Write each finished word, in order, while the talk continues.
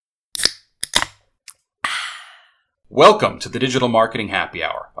Welcome to the Digital Marketing Happy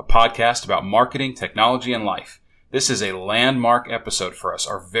Hour, a podcast about marketing, technology, and life. This is a landmark episode for us,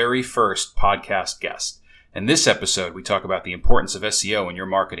 our very first podcast guest. In this episode, we talk about the importance of SEO in your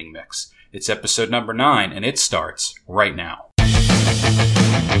marketing mix. It's episode number 9, and it starts right now.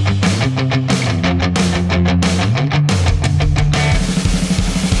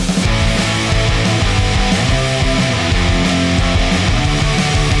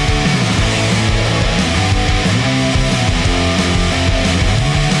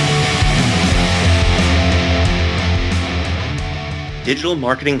 Digital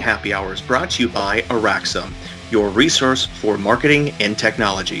Marketing Happy Hour is brought to you by Araxam, your resource for marketing and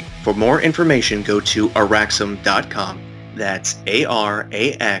technology. For more information, go to araxam.com. That's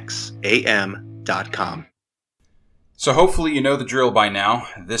ARAXAM.com. So hopefully you know the drill by now.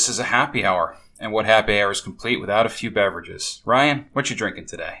 This is a happy hour, and what happy hour is complete without a few beverages? Ryan, what you drinking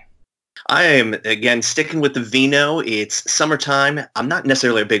today? I am, again, sticking with the vino. It's summertime. I'm not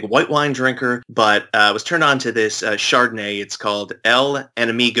necessarily a big white wine drinker, but I was turned on to this Chardonnay. It's called El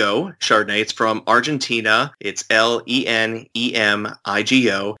Enemigo Chardonnay. It's from Argentina. It's L-E-N-E-M-I-G-O,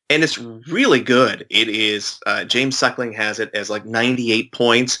 and it's really good. It is, James Suckling has it as like 98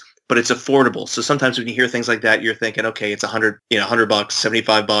 points, but it's affordable. So sometimes when you hear things like that, you're thinking, okay, it's $100, $100,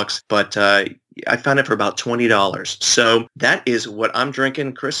 $75, but I found it for about $20. So that is what I'm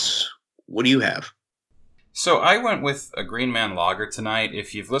drinking. Chris, what do you have? So I went with a Green Man Lager tonight.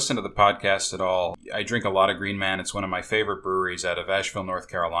 If you've listened to the podcast at all, I drink a lot of Green Man. It's one of my favorite breweries out of Asheville, North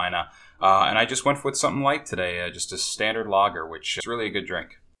Carolina. And I just went with something light today, just a standard lager, which is really a good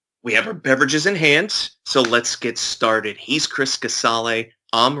drink. We have our beverages in hand, so let's get started. He's Chris Casale.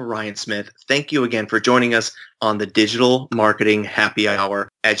 I'm Ryan Smith. Thank you again for joining us on the Digital Marketing Happy Hour.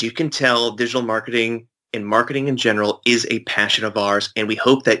 As you can tell, digital marketing and marketing in general is a passion of ours, and we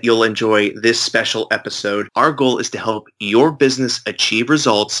hope that you'll enjoy this special episode. Our goal is to help your business achieve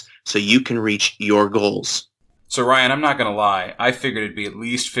results so you can reach your goals. So Ryan, I'm not going to lie. I figured it'd be at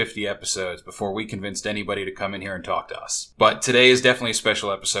least 50 episodes before we convinced anybody to come in here and talk to us. But today is definitely a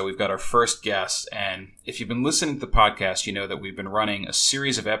special episode. We've got our first guest, and if you've been listening to the podcast, you know that we've been running a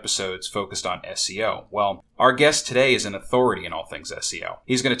series of episodes focused on SEO. Well, our guest today is an authority in all things SEO.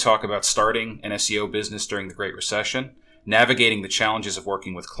 He's going to talk about starting an SEO business during the Great Recession, navigating the challenges of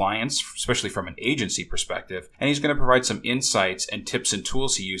working with clients, especially from an agency perspective, and he's going to provide some insights and tips and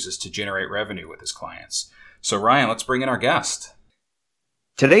tools he uses to generate revenue with his clients. So Ryan, let's bring in our guest.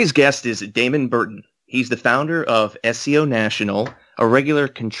 Today's guest is Damon Burton. He's the founder of SEO National, a regular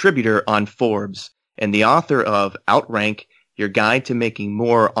contributor on Forbes, and the author of Outrank, your guide to making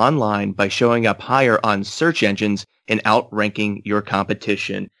more online by showing up higher on search engines and outranking your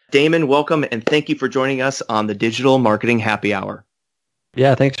competition. Damon, welcome, and thank you for joining us on the Digital Marketing Happy Hour.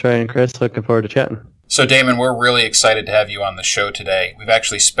 Yeah, thanks, Ryan and Chris. Looking forward to chatting. So Damon, we're really excited to have you on the show today. We've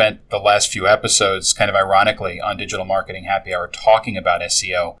actually spent the last few episodes, kind of ironically, on Digital Marketing Happy Hour talking about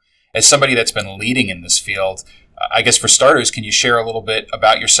SEO. As somebody that's been leading in this field, I guess for starters, can you share a little bit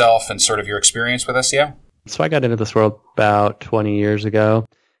about yourself and sort of your experience with SEO? So I got into this world about 20 years ago,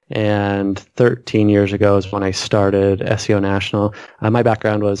 and 13 years ago is when I started SEO National. My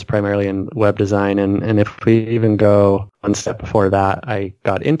background was primarily in web design, and if we even go one step before that, I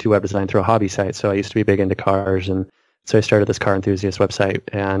got into web design through a hobby site. So I used to be big into cars, and so I started this car enthusiast website,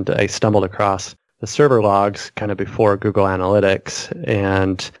 and I stumbled across the server logs kind of before Google Analytics,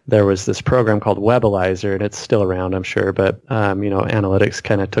 and there was this program called Webalizer, and it's still around, I'm sure, but analytics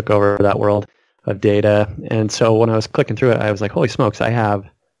kind of took over that world of data. And so when I was clicking through it, I was like, holy smokes, I have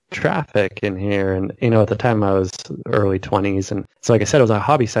traffic in here. And at the time I was early 20s, and so like I said, it was a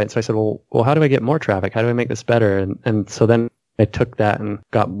hobby site. So I said, well, how do I get more traffic? How do I make this better? And so then I took that and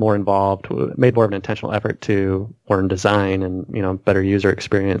got more involved, made more of an intentional effort to learn design and better user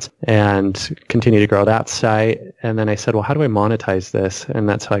experience, and continue to grow that site. And then I said, well, how do I monetize this? And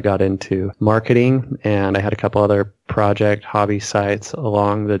that's how I got into marketing. And I had a couple other project hobby sites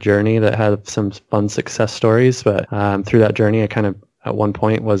along the journey that had some fun success stories. But through that journey, I kind of at one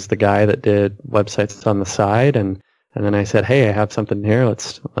point was the guy that did websites on the side, and then I said, hey, I have something here,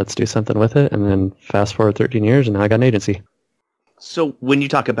 let's do something with it. And then fast forward 13 years, and now I got an agency. So when you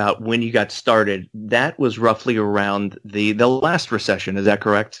talk about when you got started, that was roughly around the last recession, is that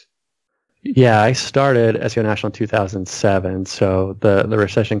correct? Yeah, I started SEO National in 2007, so the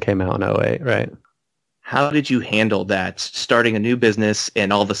recession came out in 2008, right? How did you handle that, starting a new business,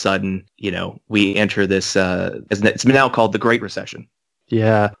 and all of a sudden, we enter this, it's now called the Great Recession?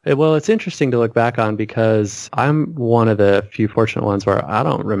 Yeah. Well, it's interesting to look back on because I'm one of the few fortunate ones where I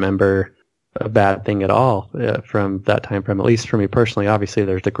don't remember a bad thing at all from that time frame, at least for me personally. Obviously,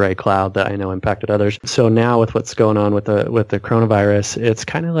 there's the gray cloud that I know impacted others. So now with what's going on with the coronavirus, it's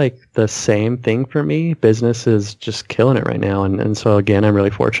kind of like the same thing for me. Business is just killing it right now. And so again, I'm really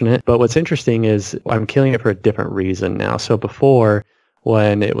fortunate. But what's interesting is I'm killing it for a different reason now. So before,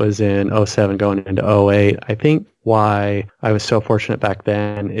 when it was in '07 going into '08, I think why I was so fortunate back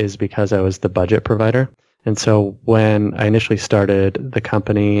then is because I was the budget provider. And so when I initially started the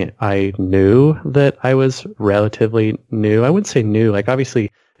company, I knew that I was relatively new. I wouldn't say new. Like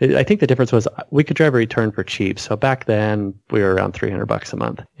obviously, I think the difference was we could drive a return for cheap. So back then we were around $300 a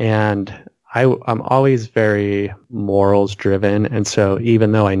month. And I'm always very morals driven. And so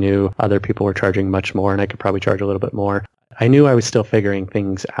even though I knew other people were charging much more and I could probably charge a little bit more, I knew I was still figuring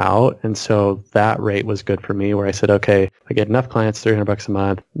things out. And so that rate was good for me where I said, okay, I get enough clients, $300 a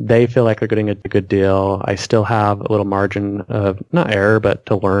month. They feel like they're getting a good deal. I still have a little margin of not error, but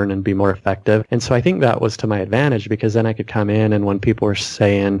to learn and be more effective. And so I think that was to my advantage because then I could come in and when people were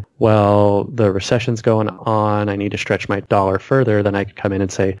saying, well, the recession's going on, I need to stretch my dollar further, then I could come in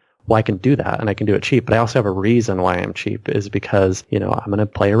and say, well, I can do that and I can do it cheap. But I also have a reason why I'm cheap is because, I'm going to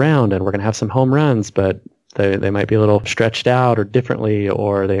play around and we're going to have some home runs, but they might be a little stretched out or differently,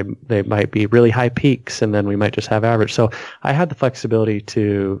 or they might be really high peaks and then we might just have average. So I had the flexibility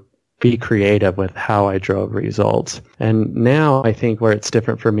to be creative with how I drove results. And now I think where it's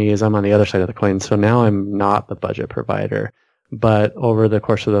different for me is I'm on the other side of the coin. So now I'm not the budget provider. But over the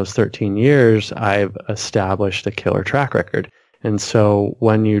course of those 13 years, I've established a killer track record. And so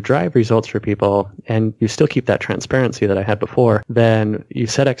when you drive results for people and you still keep that transparency that I had before, then you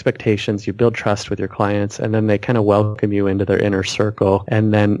set expectations, you build trust with your clients, and then they kind of welcome you into their inner circle.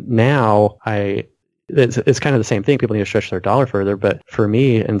 And then now it's kind of the same thing. People need to stretch their dollar further. But for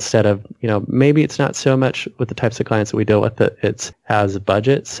me, instead of, maybe it's not so much with the types of clients that we deal with that it's as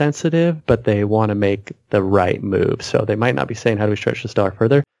budget sensitive, but they want to make the right move. So they might not be saying, how do we stretch this dollar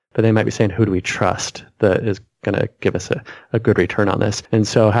further? But they might be saying, who do we trust that is going to give us a good return on this? And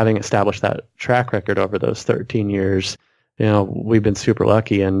so having established that track record over those 13 years, we've been super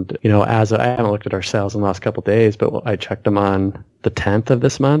lucky. And, as I haven't looked at our sales in the last couple of days, but I checked them on the 10th of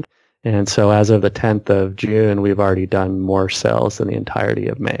this month. And so as of the 10th of June, we've already done more sales than the entirety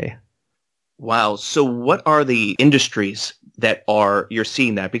of May. Wow. So what are the industries that you're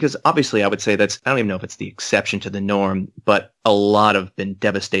seeing that? Because obviously I would say I don't even know if it's the exception to the norm, but a lot have been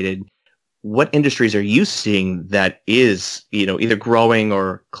devastated. What industries are you seeing that is, either growing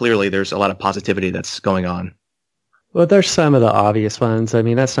or clearly there's a lot of positivity that's going on? Well, there's some of the obvious ones. I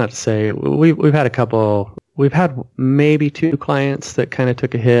mean, that's not to say we've had a couple. We've had maybe 2 clients that kind of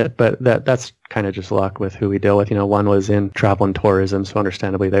took a hit, but that's kind of just luck with who we deal with. One was in travel and tourism, so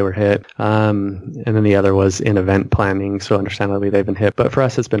understandably they were hit. And then the other was in event planning, so understandably they've been hit. But for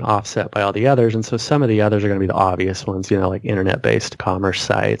us, it's been offset by all the others. And so some of the others are going to be the obvious ones, like internet-based commerce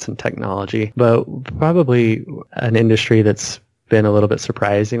sites and technology. But probably an industry that's been a little bit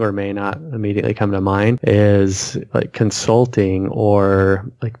surprising or may not immediately come to mind is like consulting or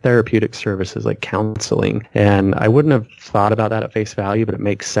like therapeutic services like counseling. And I wouldn't have thought about that at face value, but it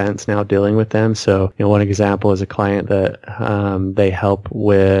makes sense now dealing with them. So, one example is a client that they help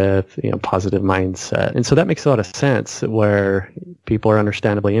with, positive mindset. And so that makes a lot of sense where people are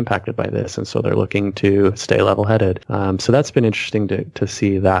understandably impacted by this. And so they're looking to stay level-headed. So that's been interesting to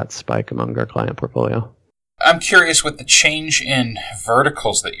see that spike among our client portfolio. I'm curious with the change in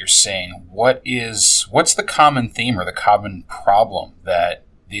verticals that you're seeing, what's the common theme or the common problem that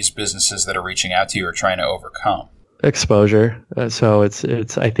these businesses that are reaching out to you are trying to overcome? Exposure. So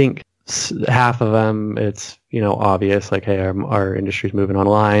it's I think half of them, it's, obvious, like, hey, our industry's moving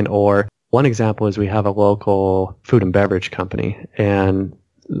online. Or one example is we have a local food and beverage company, and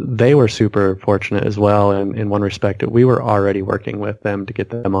they were super fortunate as well. And in one respect, that we were already working with them to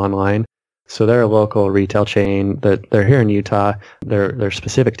get them online. So they're a local retail chain that they're here in Utah. They're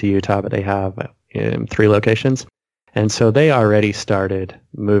specific to Utah, but they have 3 locations. And so they already started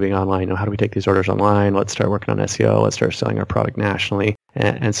moving online. How do we take these orders online? Let's start working on SEO. Let's start selling our product nationally.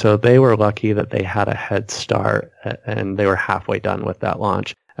 And so they were lucky that they had a head start and they were halfway done with that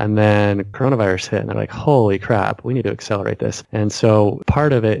launch. And then coronavirus hit and they're like, holy crap, we need to accelerate this. And so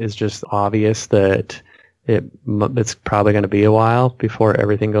part of it is just obvious that it's probably going to be a while before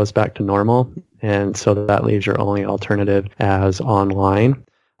everything goes back to normal. And so that leaves your only alternative as online.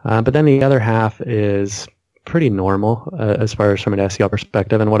 But then the other half is pretty normal as far as from an SEO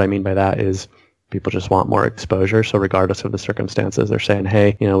perspective. And what I mean by that is people just want more exposure. So regardless of the circumstances, they're saying,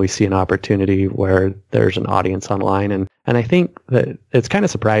 hey, we see an opportunity where there's an audience online. And I think that it's kind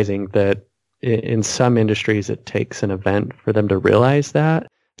of surprising that in some industries, it takes an event for them to realize that.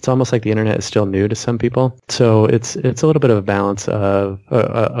 it's almost like the internet is still new to some people. So it's a little bit of a balance of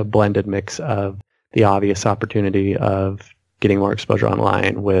a blended mix of the obvious opportunity of getting more exposure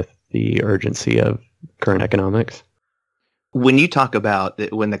online with the urgency of current economics. When you talk about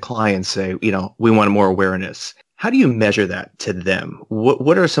when the clients say, we want more awareness, how do you measure that to them?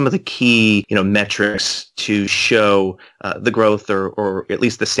 What are some of the key, metrics to show the growth or at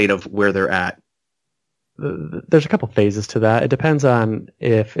least the state of where they're at? There's a couple phases to that. It depends on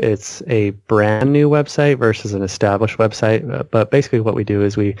if it's a brand new website versus an established website. But basically what we do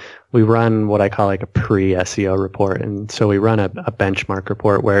is we run what I call like a pre-SEO report. And so we run a benchmark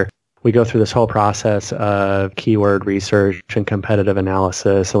report where we go through this whole process of keyword research and competitive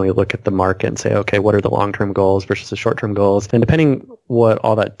analysis, and we look at the market and say, okay, what are the long-term goals versus the short-term goals? And depending what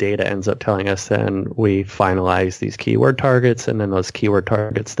all that data ends up telling us, then we finalize these keyword targets, and then those keyword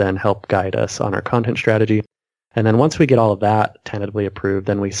targets then help guide us on our content strategy. And then once we get all of that tentatively approved,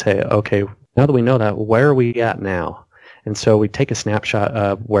 then we say, okay, now that we know that, where are we at now? And so we take a snapshot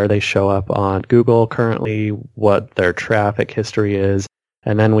of where they show up on Google currently, what their traffic history is,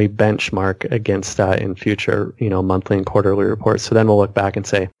 and then we benchmark against that in future, monthly and quarterly reports. So then we'll look back and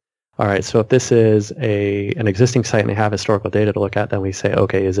say, all right, so if this is an existing site and they have historical data to look at, then we say,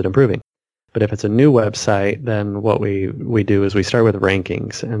 okay, is it improving? But if it's a new website, then what we do is we start with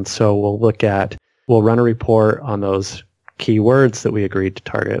rankings. And so we'll run a report on those keywords that we agreed to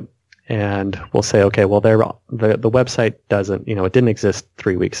target. And we'll say, okay, well, the website doesn't, it didn't exist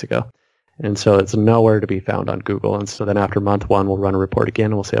 3 weeks ago. And so it's nowhere to be found on Google. And so then after month 1, we'll run a report again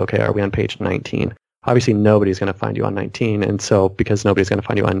and we'll say, okay, are we on page 19? Obviously, nobody's going to find you on 19. And so because nobody's going to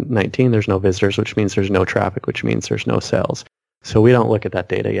find you on 19, there's no visitors, which means there's no traffic, which means there's no sales. So we don't look at that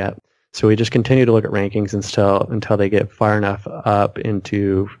data yet. So we just continue to look at rankings until they get far enough up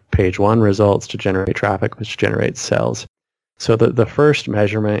into page 1 results to generate traffic, which generates sales. So the first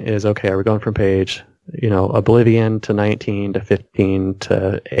measurement is, okay, are we going from page, oblivion to 19 to 15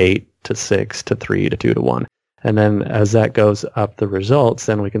 to 8 to 6 to 3 to 2 to 1. And then as that goes up the results,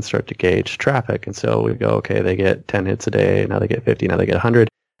 then we can start to gauge traffic. And so we go, okay, they get 10 hits a day, now they get 50, now they get 100.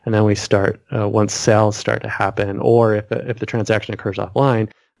 And then we start, once sales start to happen, or if the transaction occurs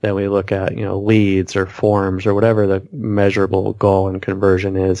offline, then we look at, leads or forms or whatever the measurable goal and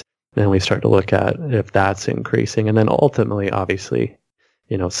conversion is. Then we start to look at if that's increasing. And then ultimately, obviously,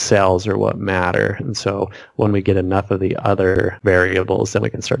 sales are what matter. And so when we get enough of the other variables, then we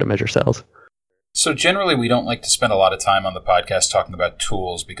can start to measure sales. So generally, we don't like to spend a lot of time on the podcast talking about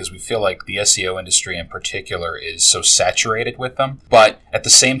tools because we feel like the SEO industry in particular is so saturated with them. But at the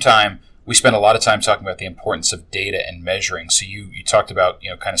same time, we spend a lot of time talking about the importance of data and measuring. So you talked about,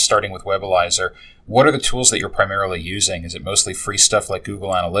 kind of starting with Webalizer. What are the tools that you're primarily using? Is it mostly free stuff like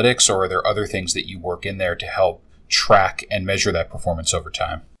Google Analytics, or are there other things that you work in there to help track and measure that performance over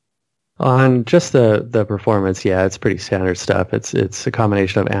time? On just the performance, yeah, it's pretty standard stuff. It's a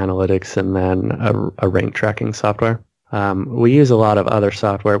combination of analytics and then a rank tracking software. We use a lot of other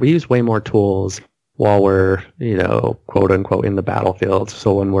software. We use way more tools while we're, quote unquote, in the battlefield.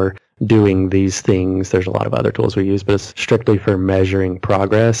 So when we're doing these things, there's a lot of other tools we use, but it's strictly for measuring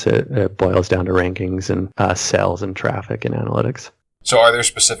progress. It boils down to rankings and sales and traffic and analytics. So are there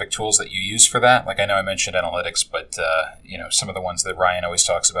specific tools that you use for that? Like I know I mentioned analytics, but some of the ones that Ryan always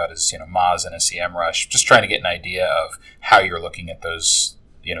talks about is Moz and SEMrush. Just trying to get an idea of how you're looking at those,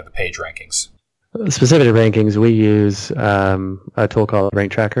 the page rankings. Specific to rankings, we use a tool called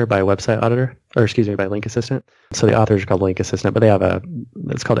Rank Tracker by Website Auditor, by Link Assistant. So the authors are called Link Assistant, but they have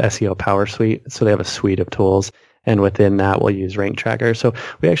it's called SEO Power Suite. So they have a suite of tools. And within that, we'll use Rank Tracker. So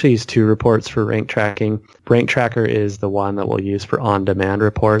we actually use 2 reports for rank tracking. Rank Tracker is the one that we'll use for on-demand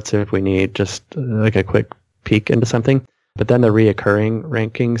reports if we need just like a quick peek into something. But then the reoccurring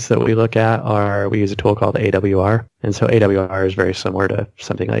rankings that we look at we use a tool called AWR. And so AWR is very similar to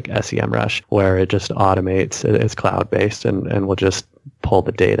something like SEMrush, where it just automates, it's cloud-based, and will just pull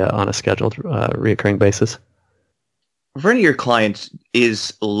the data on a scheduled reoccurring basis. For any of your clients,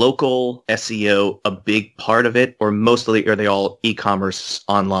 is local SEO a big part of it, or mostly are they all e-commerce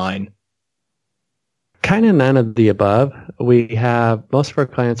online? Kind of none of the above. Most of our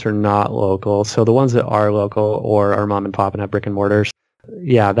clients are not local. So the ones that are local or are mom and pop and have brick and mortars,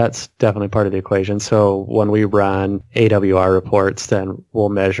 yeah, that's definitely part of the equation. So when we run AWR reports, then we'll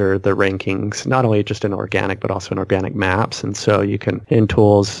measure the rankings, not only just in organic, but also in organic maps. And so you can, in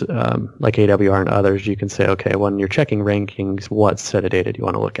tools like AWR and others, you can say, okay, when you're checking rankings, what set of data do you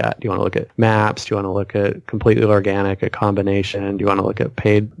want to look at? Do you want to look at maps? Do you want to look at completely organic, a combination? Do you want to look at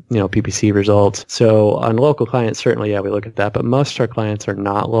paid, PPC results? So on local clients, certainly, yeah, we look at that. But most of our clients are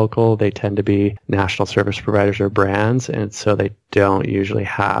not local. They tend to be national service providers or brands. And so they don't usually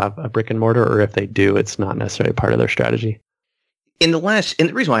have a brick and mortar, or if they do, it's not necessarily part of their strategy. And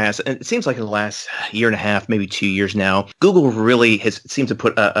the reason why I asked, and it seems like in the last year and a half, maybe 2 years now, Google really seems to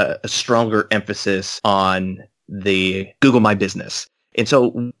put a stronger emphasis on the Google My Business. And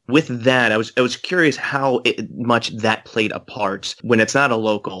so with that, I was curious how much that played a part when it's not a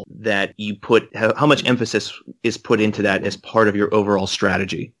local, that you put, how much emphasis is put into that as part of your overall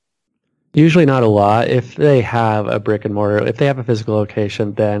strategy. Usually not a lot. If they have a brick and mortar, if they have a physical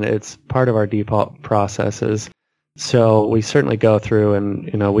location, then it's part of our default processes. So we certainly go through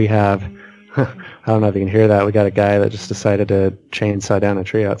and, we have, I don't know if you can hear that, we got a guy that just decided to chainsaw down a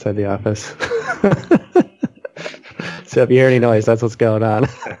tree outside the office. So if you hear any noise, that's what's going on.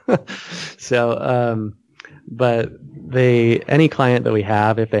 But any client that we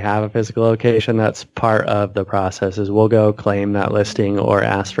have, if they have a physical location, that's part of the process. Is we'll go claim that listing or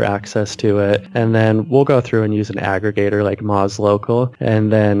ask for access to it, and then we'll go through and use an aggregator like Moz Local,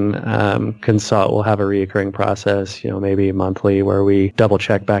 and then consult. We'll have a recurring process, maybe monthly, where we double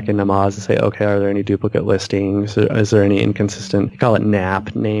check back into Moz and say, okay, are there any duplicate listings? Is there any inconsistent? We call it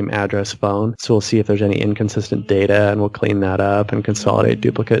NAP, name, address, phone. So we'll see if there's any inconsistent data, and we'll clean that up and consolidate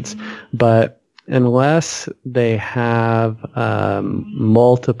duplicates. But unless they have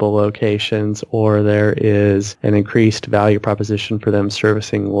multiple locations or there is an increased value proposition for them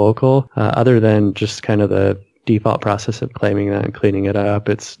servicing local, other than just kind of the default process of claiming that and cleaning it up,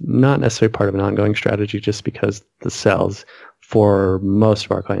 it's not necessarily part of an ongoing strategy, just because the sales for most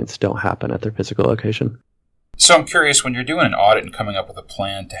of our clients don't happen at their physical location. So I'm curious, when you're doing an audit and coming up with a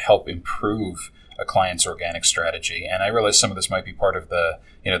plan to help improve a client's organic strategy, and I realize some of this might be part of the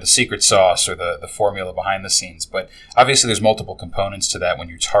secret sauce or the formula behind the scenes, but obviously there's multiple components to that when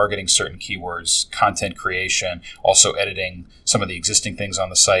you're targeting certain keywords, content creation, also editing some of the existing things on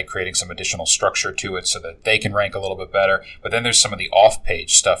the site, creating some additional structure to it so that they can rank a little bit better. But then there's some of the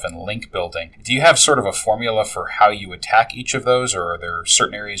off-page stuff and link building. Do you have sort of a formula for how you attack each of those, or are there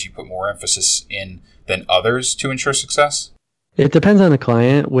certain areas you put more emphasis in than others to ensure success? It depends on the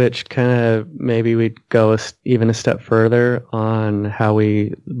client, which kind of maybe we'd go even a step further on how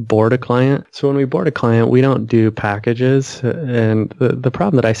we board a client. So when we board a client, we don't do packages. And the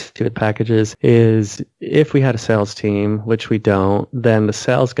problem that I see with packages is if we had a sales team, which we don't, then the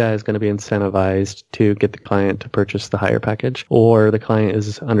sales guy is going to be incentivized to get the client to purchase the higher package, or the client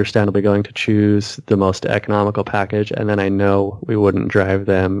is understandably going to choose the most economical package. And then I know we wouldn't drive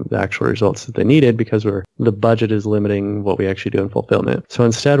them the actual results that they needed because the budget is limiting what we actually do in fulfillment. So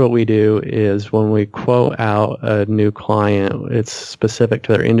instead what we do is when we quote out a new client, it's specific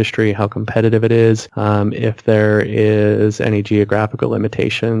to their industry, how competitive it is, if there is any geographical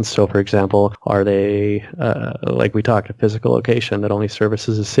limitations. So for example, are they, like we talked, a physical location that only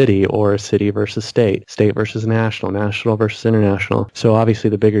services a city, or a city versus state versus national versus international. So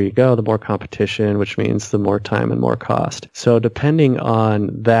obviously the bigger you go, the more competition, which means the more time and more cost. So depending on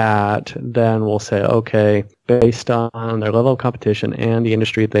that, then we'll say, okay, based on their level of competition and the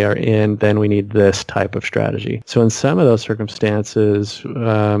industry they are in, then we need this type of strategy. So in some of those circumstances,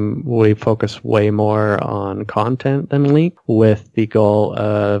 we focus way more on content than link, with the goal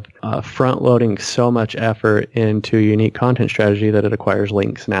of front-loading so much effort into a unique content strategy that it acquires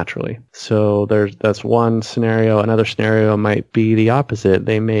links naturally. So that's one scenario. Another scenario might be the opposite.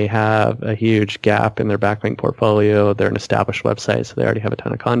 They may have a huge gap in their backlink portfolio. They're an established website, so they already have a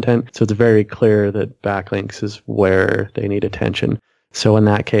ton of content. So it's very clear that backlinks is where they need attention. So in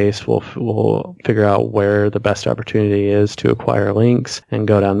that case, we'll figure out where the best opportunity is to acquire links and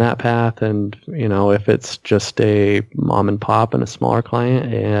go down that path. And, if it's just a mom and pop and a smaller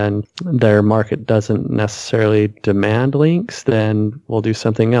client and their market doesn't necessarily demand links, then we'll do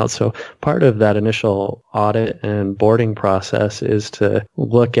something else. So part of that initial audit and boarding process is to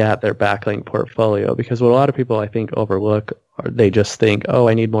look at their backlink portfolio, because what a lot of people I think overlook, they just think, oh,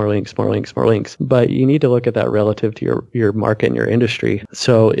 I need more links. But you need to look at that relative to your market and your industry.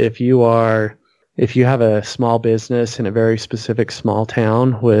 So if you have a small business in a very specific small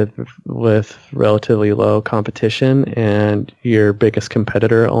town with relatively low competition, and your biggest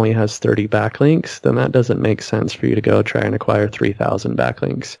competitor only has 30 backlinks, then that doesn't make sense for you to go try and acquire 3,000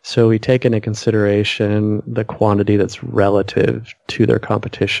 backlinks. So we take into consideration the quantity that's relative to their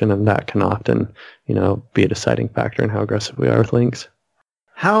competition, and that can often, be a deciding factor in how aggressive we are with links.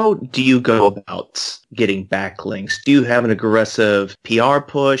 How do you go about getting backlinks? Do you have an aggressive PR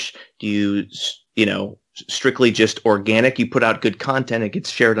push? Do you, strictly just organic? You put out good content, it gets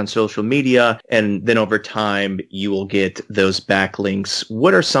shared on social media, and then over time you will get those backlinks.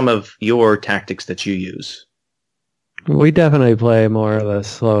 What are some of your tactics that you use? We definitely play more of a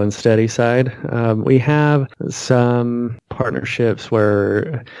slow and steady side. We have some partnerships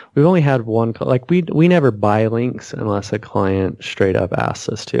where we've only had one, like we never buy links unless a client straight up asks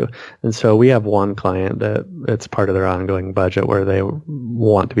us to. And so we have one client that it's part of their ongoing budget where they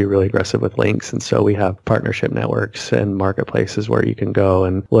want to be really aggressive with links. And so we have partnership networks and marketplaces where you can go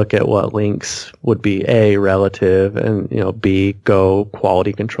and look at what links would be A, relative, and B, go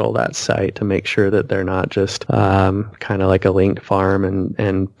quality control that site to make sure that they're not just kind of like a link farm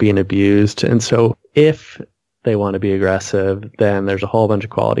and being abused. And so if they want to be aggressive, then there's a whole bunch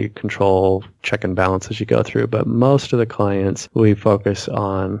of quality control check and balances you go through. But most of the clients, we focus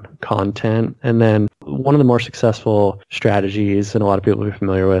on content. And then one of the more successful strategies, and a lot of people are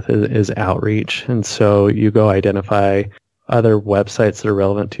familiar with, is outreach. And so you go identify other websites that are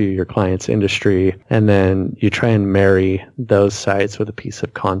relevant to your client's industry, and then you try and marry those sites with a piece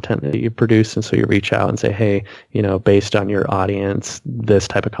of content that you produce. And so you reach out and say, hey, based on your audience, this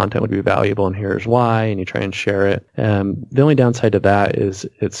type of content would be valuable, and here's why, and you try and share it. The only downside to that is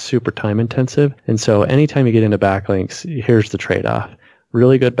it's super time intensive. And so anytime you get into backlinks, here's the trade-off.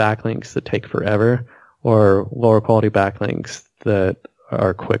 Really good backlinks that take forever, or lower quality backlinks that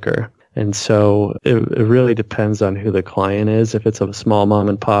are quicker. And so it really depends on who the client is. If it's a small mom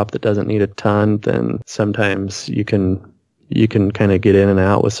and pop that doesn't need a ton, then sometimes you can kind of get in and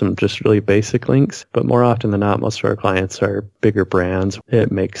out with some just really basic links. But more often than not, most of our clients are bigger brands.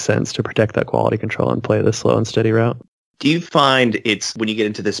 It makes sense to protect that quality control and play the slow and steady route. Do you find it's, when you get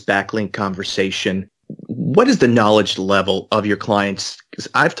into this backlink conversation, what is the knowledge level of your clients? Because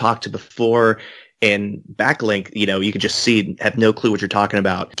I've talked to before, and backlink, you can just see, have no clue what you're talking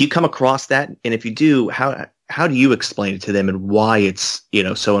about. Do you come across that? And if you do, how do you explain it to them, and why it's,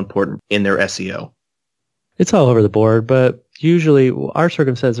 so important in their SEO? It's all over the board, but usually our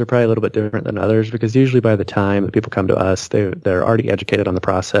circumstances are probably a little bit different than others, because usually by the time that people come to us, they're already educated on the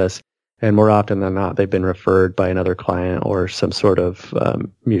process. And more often than not, they've been referred by another client or some sort of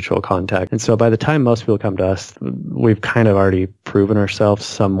mutual contact. And so by the time most people come to us, we've kind of already proven ourselves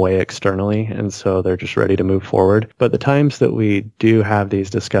some way externally. And so they're just ready to move forward. But the times that we do have these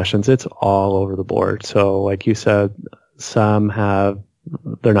discussions, it's all over the board. So like you said,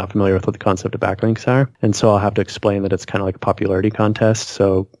 they're not familiar with what the concept of backlinks are. And so I'll have to explain that it's kind of like a popularity contest.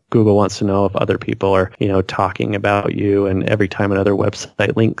 So Google wants to know if other people are, talking about you, and every time another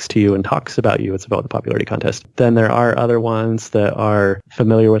website links to you and talks about you, it's about the popularity contest. Then there are other ones that are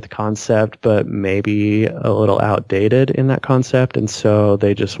familiar with the concept, but maybe a little outdated in that concept. And so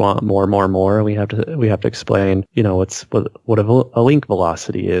they just want more. We have to explain, what a link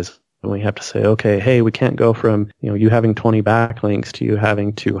velocity is. And we have to say, okay, hey, we can't go from, you having 20 backlinks to you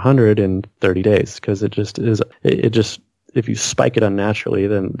having 200 in 30 days, because it just, if you spike it unnaturally,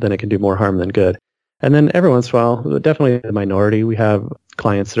 then it can do more harm than good. And then every once in a while, definitely the minority, we have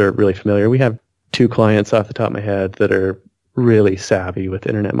clients that are really familiar. We have 2 clients off the top of my head that are really savvy with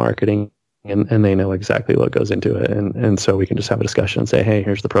internet marketing, and they know exactly what goes into it. And so we can just have a discussion and say, hey,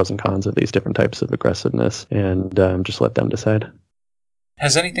 here's the pros and cons of these different types of aggressiveness, and just let them decide.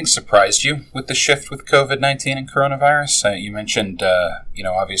 Has anything surprised you with the shift with COVID-19 and coronavirus? You mentioned,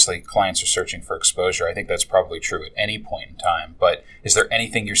 obviously clients are searching for exposure. I think that's probably true at any point in time. But is there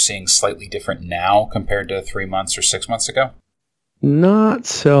anything you're seeing slightly different now compared to 3 months or 6 months ago? Not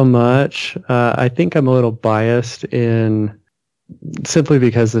so much. I think I'm a little biased in simply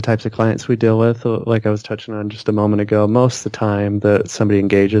because the types of clients we deal with, like I was touching on just a moment ago, most of the time that somebody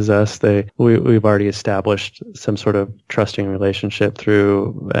engages us, we've already established some sort of trusting relationship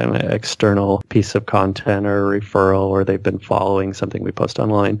through an external piece of content or referral, or they've been following something we post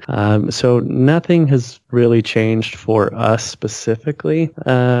online. So nothing has really changed for us specifically.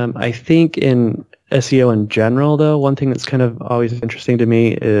 I think in SEO in general, though, one thing that's kind of always interesting to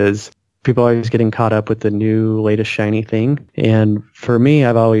me is people are always getting caught up with the new, latest, shiny thing. And for me,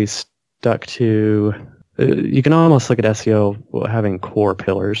 I've always stuck to, you can almost look at SEO having core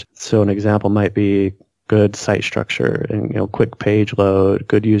pillars. So an example might be good site structure and quick page load,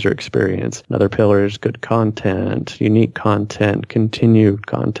 good user experience. Another pillar is good content, unique content, continued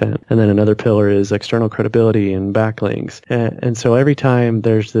content. And then another pillar is external credibility and backlinks. And so every time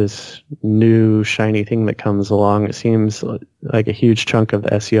there's this new shiny thing that comes along, it seems like a huge chunk of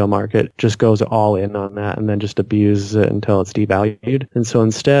the SEO market just goes all in on that and then just abuses it until it's devalued. And so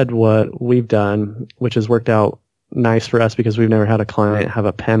instead what we've done, which has worked out nice for us because we've never had a client have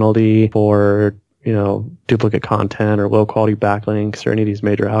a penalty for duplicate content or low quality backlinks or any of these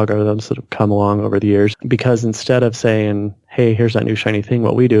major algorithms that have come along over the years. Because instead of saying, hey, here's that new shiny thing.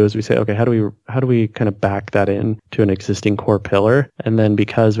 What we do is we say, okay, how do we kind of back that in to an existing core pillar? And then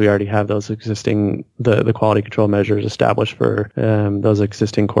because we already have those existing, the quality control measures established for those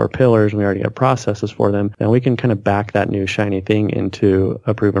existing core pillars, and we already have processes for them, then we can kind of back that new shiny thing into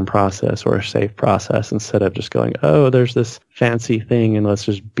a proven process or a safe process instead of just going, oh, there's this fancy thing and let's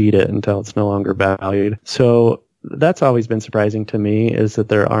just beat it until it's no longer valued. So that's always been surprising to me, is that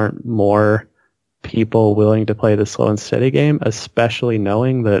there aren't more people willing to play the slow and steady game, especially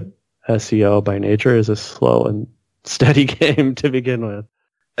knowing that SEO by nature is a slow and steady game to begin with.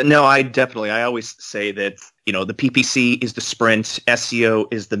 No, I always say that, the PPC is the sprint,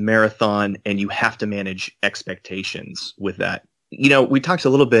 SEO is the marathon, and you have to manage expectations with that. We talked a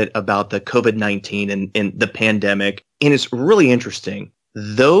little bit about the COVID-19 and the pandemic, and it's really interesting.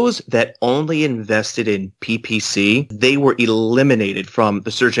 Those that only invested in PPC, they were eliminated from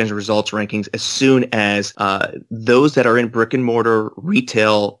the search engine results rankings as soon as those that are in brick and mortar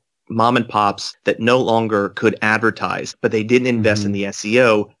retail mom and pops that no longer could advertise, but they didn't invest in the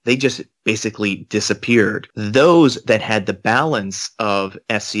SEO. They just basically disappeared. Those that had the balance of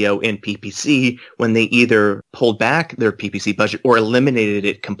SEO and PPC, when they either pulled back their PPC budget or eliminated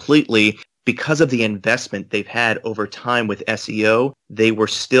it completely, because of the investment they've had over time with SEO, they were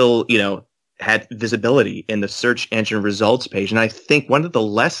still, had visibility in the search engine results page. And I think one of the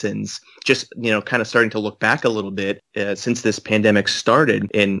lessons, just, kind of starting to look back a little bit since this pandemic started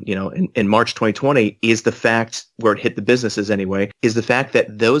in March 2020, is the fact, where it hit the businesses anyway, is the fact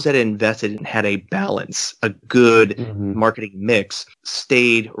that those that invested and had a balance, a good marketing mix,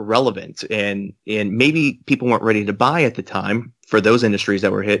 stayed relevant. And maybe people weren't ready to buy at the time for those industries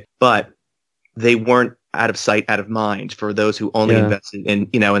that were hit, but they weren't out of sight, out of mind for those who only invested in,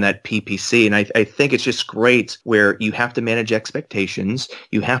 in that PPC. And I think it's just great where you have to manage expectations.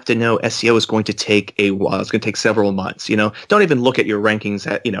 You have to know SEO is going to take a while. It's going to take several months. Don't even look at your rankings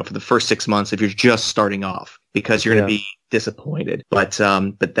for the first 6 months if you're just starting off, because you're going to be disappointed. But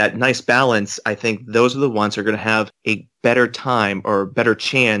that nice balance, I think those are the ones who are going to have a better time or better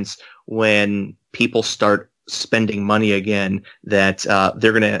chance when people start spending money again, that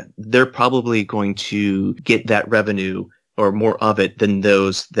they're probably going to get that revenue or more of it than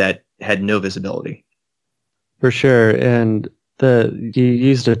those that had no visibility. For sure. And you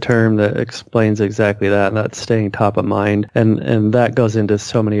used a term that explains exactly that, and that's staying top of mind. And that goes into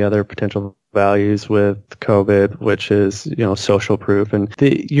so many other potential values with COVID, which is, social proof. And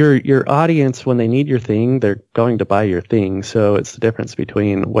your audience, when they need your thing, they're going to buy your thing. So it's the difference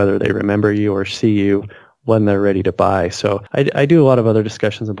between whether they remember you or see you when they're ready to buy. So I do a lot of other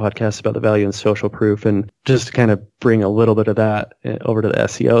discussions and podcasts about the value in social proof, and just to kind of bring a little bit of that over to the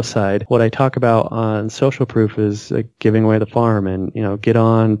SEO side. What I talk about on social proof is giving away the farm, and, get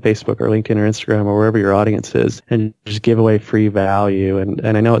on Facebook or LinkedIn or Instagram or wherever your audience is and just give away free value. And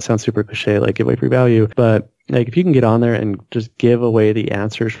I know it sounds super cliche, like give away free value, but if you can get on there and just give away the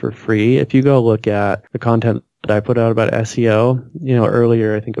answers for free, if you go look at the content that I put out about SEO,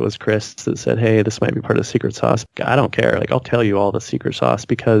 earlier, I think it was Chris that said, hey, this might be part of the secret sauce. I don't care. I'll tell you all the secret sauce,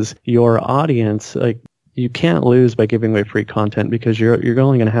 because your audience, you can't lose by giving away free content, because you're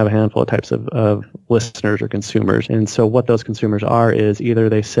only going to have a handful of types of listeners or consumers. And so what those consumers are is either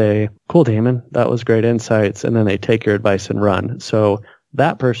they say, cool, Damon, that was great insights, and then they take your advice and run. So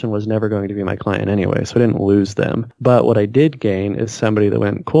that person was never going to be my client anyway, so I didn't lose them. But what I did gain is somebody that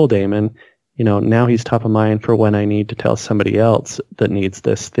went, cool, Damon, now he's top of mind for when I need to tell somebody else that needs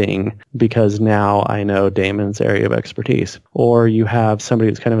this thing, because now I know Damon's area of expertise. Or you have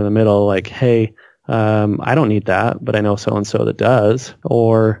somebody who's kind of in the middle, like, hey, I don't need that, but I know so-and-so that does.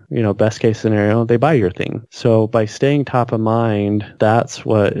 Or, best case scenario, they buy your thing. So by staying top of mind, that's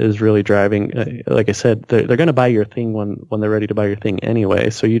what is really driving. Like I said, they're going to buy your thing when they're ready to buy your thing anyway.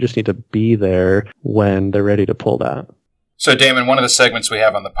 So you just need to be there when they're ready to pull that. So, Damon, one of the segments we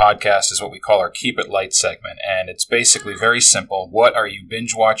have on the podcast is what we call our Keep It Light segment, and it's basically very simple. What are you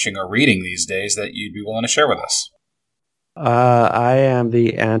binge watching or reading these days that you'd be willing to share with us? I am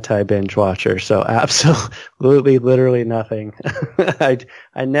the anti-binge watcher, so absolutely, literally nothing.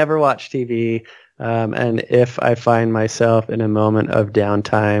 I never watch TV. And if I find myself in a moment of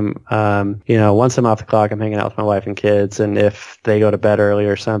downtime, once I'm off the clock, I'm hanging out with my wife and kids. And if they go to bed early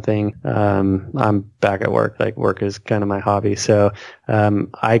or something, I'm back at work. Work is kind of my hobby. So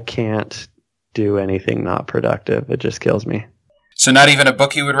I can't do anything not productive. It just kills me. So not even a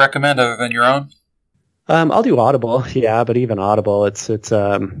book you would recommend other than your own? I'll do Audible, yeah, but even Audible, it's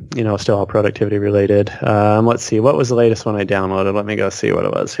still all productivity related. Let's see, what was the latest one I downloaded? Let me go see what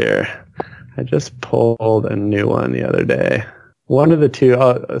it was here. I just pulled a new one the other day. One of the two,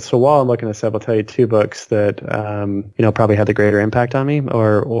 so while I'm looking this up, I'll tell you two books that, probably had the greater impact on me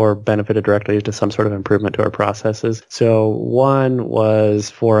or benefited directly to some sort of improvement to our processes. So one was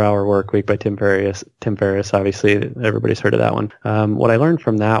 4 Hour Workweek by Tim Ferriss. Tim Ferriss, obviously, everybody's heard of that one. What I learned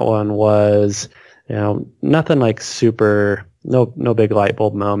from that one was, nothing like super... No big light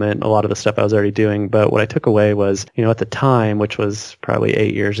bulb moment. A lot of the stuff I was already doing, but what I took away was, at the time, which was probably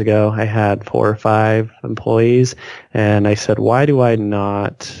 8 years ago, I had 4 or 5 employees, and I said, why do I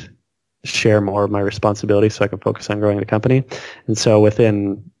not share more of my responsibility so I can focus on growing the company? And so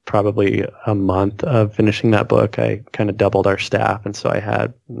within probably a month of finishing that book, I kind of doubled our staff, and so I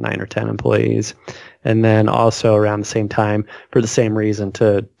had 9 or 10 employees. And then also around the same time, for the same reason,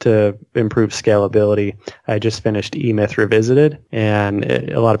 to improve scalability, I just finished E-Myth Revisited, and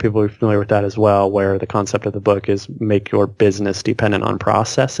a lot of people are familiar with that as well, where the concept of the book is make your business dependent on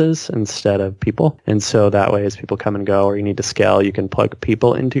processes instead of people. And so that way, as people come and go or you need to scale, you can plug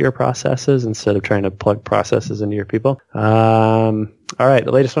people into your processes instead of trying to plug processes into your people. All right,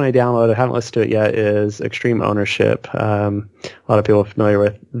 the latest one I downloaded, I haven't listened to it yet, is Extreme Ownership. A lot of people are familiar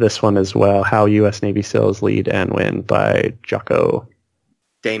with this one as well, How U.S. Navy SEALs Lead and Win by Jocko.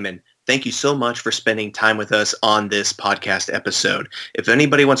 Damon, thank you so much for spending time with us on this podcast episode. If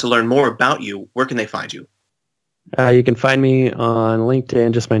anybody wants to learn more about you, where can they find you? You can find me on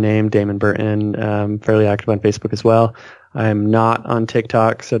LinkedIn, just my name, Damon Burton. Fairly active on Facebook as well. I'm not on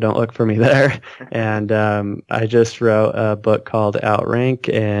TikTok, so don't look for me there. And I just wrote a book called Outrank,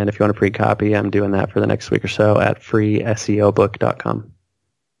 and if you want a free copy, I'm doing that for the next week or so at freeseobook.com.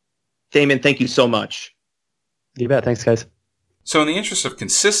 Damon, thank you so much. You bet. Thanks, guys. So in the interest of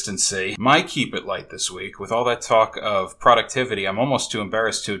consistency, my Keep It Light this week, with all that talk of productivity, I'm almost too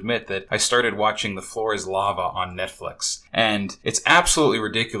embarrassed to admit that I started watching The Floor is Lava on Netflix. And it's absolutely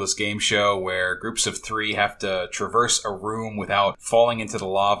ridiculous game show where groups of 3 have to traverse a room without falling into the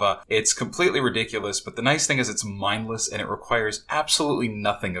lava. It's completely ridiculous, but the nice thing is it's mindless and it requires absolutely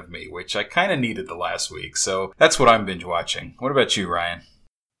nothing of me, which I kind of needed the last week. So that's what I'm binge watching. What about you, Ryan?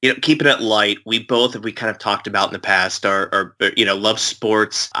 Keeping it light. We both, we kind of talked about in the past, are love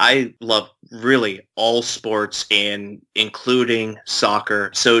sports. I love really all sports, and including soccer.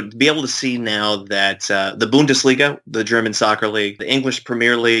 So to be able to see now that the Bundesliga, the German soccer league, the English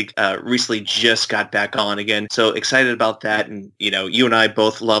Premier League, recently just got back on again. So excited about that. And you and I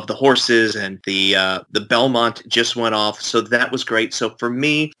both love the horses, and the Belmont just went off. So that was great. So for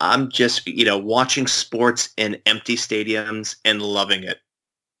me, I'm just watching sports in empty stadiums and loving it.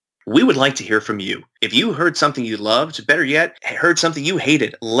 We would like to hear from you. If you heard something you loved, better yet, heard something you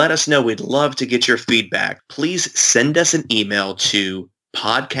hated, let us know. We'd love to get your feedback. Please send us an email to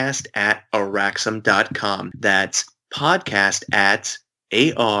podcast@araxam.com. That's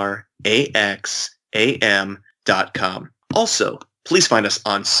podcast@araxam.com. Also, please find us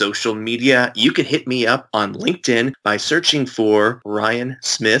on social media. You can hit me up on LinkedIn by searching for Ryan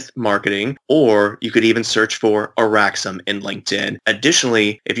Smith Marketing, or you could even search for Araxam in LinkedIn.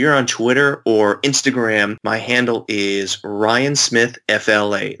 Additionally, if you're on Twitter or Instagram, my handle is Ryan Smith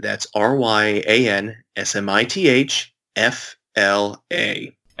FLA. That's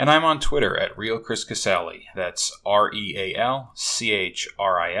RyanSmithFLA. And I'm on Twitter at Real Chris Casale. That's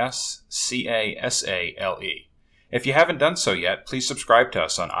RealChrisCasale. If you haven't done so yet, please subscribe to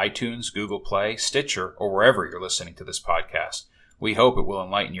us on iTunes, Google Play, Stitcher, or wherever you're listening to this podcast. We hope it will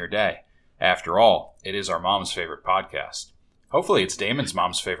enlighten your day. After all, it is our mom's favorite podcast. Hopefully it's Damon's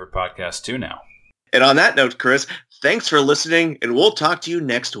mom's favorite podcast too now. And on that note, Chris, thanks for listening, and we'll talk to you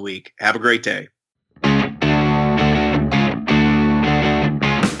next week. Have a great day.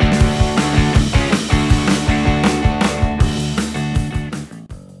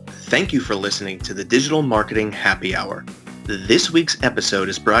 Thank you for listening to the Digital Marketing Happy Hour. This week's episode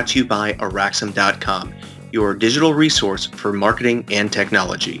is brought to you by Araxam.com, your digital resource for marketing and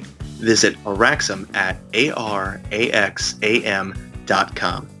technology. Visit Araxam at araxam.com.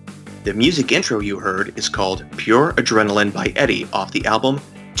 The music intro you heard is called Pure Adrenaline by Eddie off the album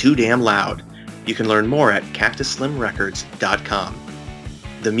Too Damn Loud. You can learn more at cactusslimrecords.com.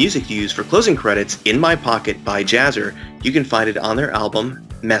 The music used for closing credits, In My Pocket by Jazzer, you can find it on their album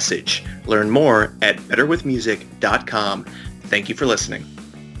Message. Learn more at betterwithmusic.com. Thank you for listening.